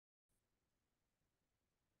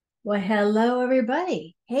Well, hello,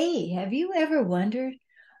 everybody. Hey, have you ever wondered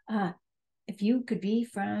uh, if you could be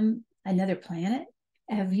from another planet?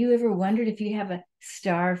 Have you ever wondered if you have a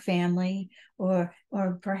star family, or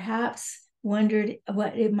perhaps wondered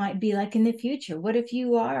what it might be like in the future? What if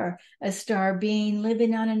you are a star being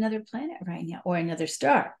living on another planet right now or another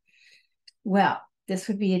star? Well, this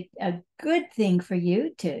would be a good thing for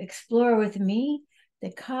you to explore with me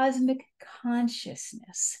the cosmic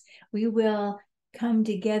consciousness. We will come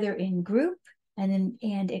together in group and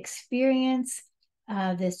experience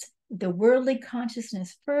this the worldly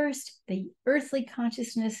consciousness first, the earthly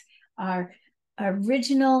consciousness, our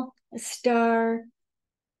original star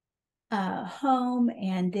home,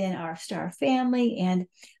 and then our star family, and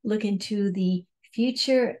look into the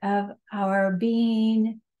future of our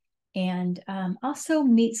being and also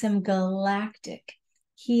meet some galactic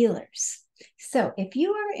healers. So, if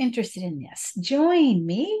you are interested in this, join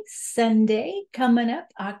me Sunday coming up,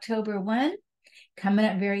 October 1, coming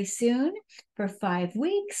up very soon for 5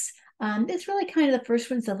 weeks. It's really kind of the first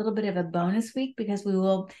one's a little bit of a bonus week because we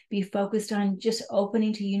will be focused on just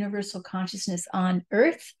opening to universal consciousness on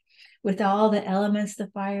Earth with all the elements, the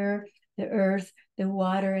fire, the earth, the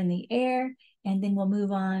water, and the air. And then we'll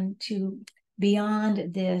move on to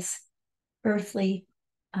beyond this earthly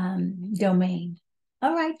domain.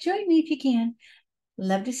 All right, join me if you can.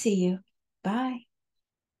 Love to see you. Bye.